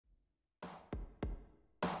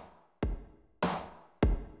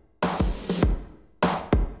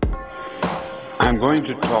going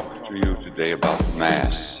to talk to you today about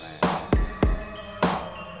Mass.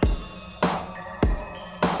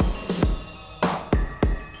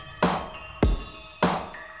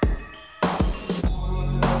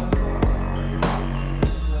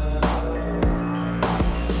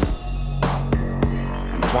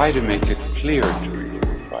 And try to make it clear to you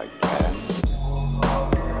if I can.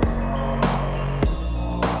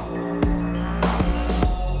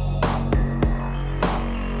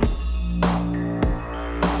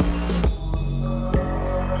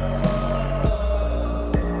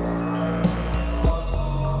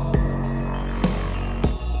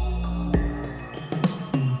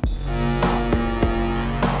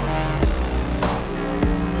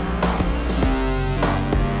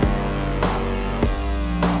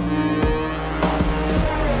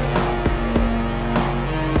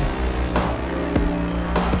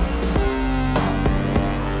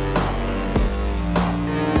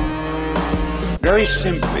 Very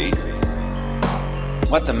simply,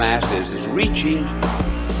 what the Mass is reaching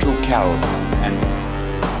to Calvary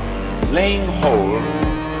and laying hold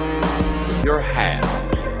with your hand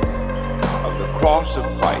of the cross of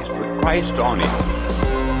Christ, with Christ on it.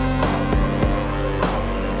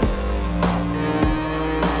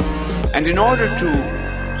 And in order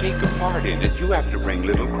to take a part in it, you have to bring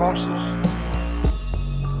little crosses.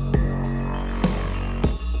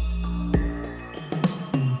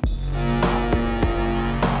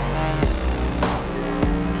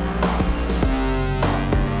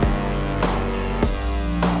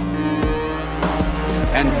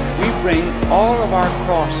 And we bring all of our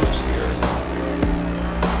crosses here.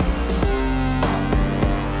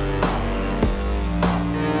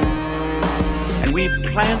 And we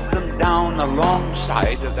plant them down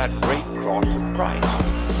alongside of that great cross of Christ.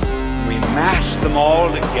 And we mass them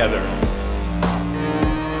all together.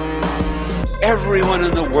 Everyone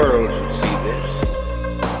in the world should see this.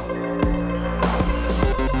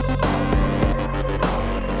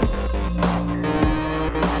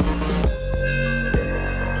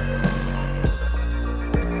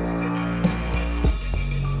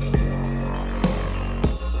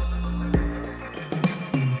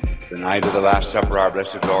 The night of the Last Supper, our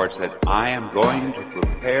Blessed Lord said, I am going to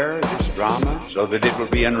prepare this drama so that it will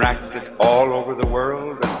be enacted all over the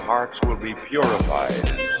world and hearts will be purified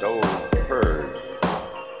and souls purged.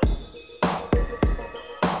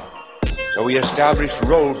 So he established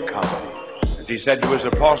road companies. And he said to his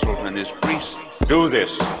apostles and his priests, do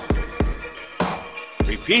this.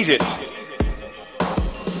 Repeat it.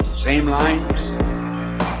 Same lines,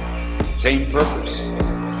 same purpose.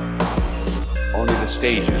 Only the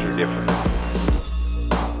stages are different.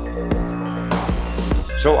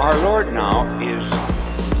 So our Lord now is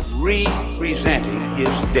representing his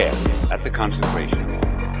death at the consecration.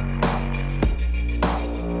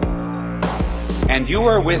 And you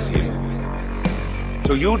are with him,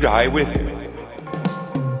 so you die with him.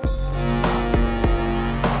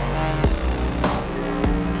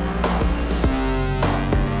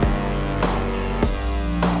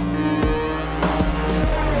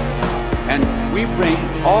 And we bring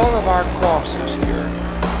all of our crosses here.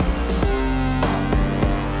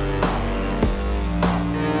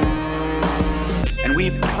 And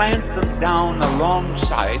we plant them down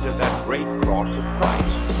alongside of that great cross of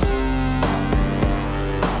Christ.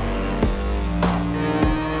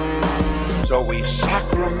 So we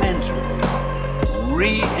sacramentally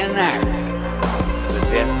re-enact the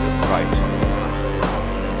death of Christ.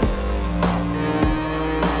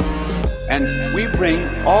 And we bring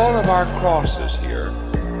all of our crosses here.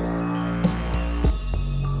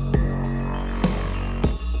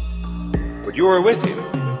 But you are with him.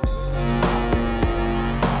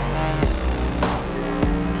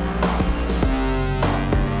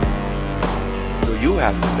 So you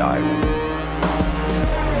have to die with him.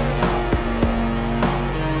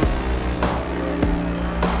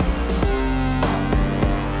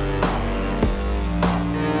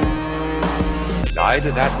 Die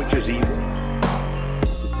to that which is evil,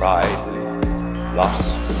 to pride, lust,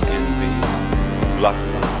 envy,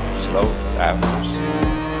 gluttony, sloth, avarice.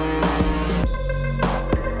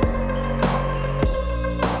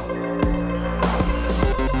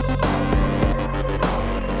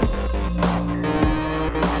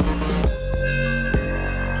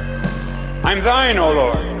 I'm thine, O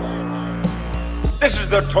Lord. This is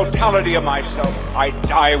the totality of myself. I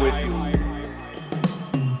die with you.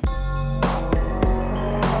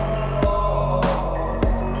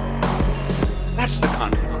 That's the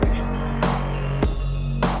consecration.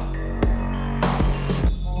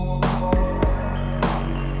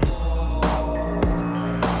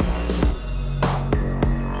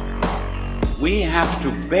 We have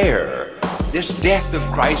to bear this death of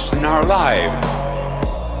Christ in our lives.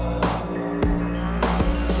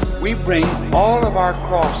 We bring all of our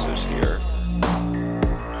crosses here.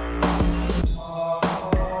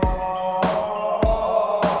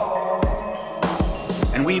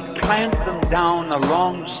 And we plant them down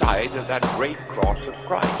alongside of that great cross of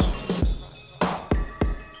Christ.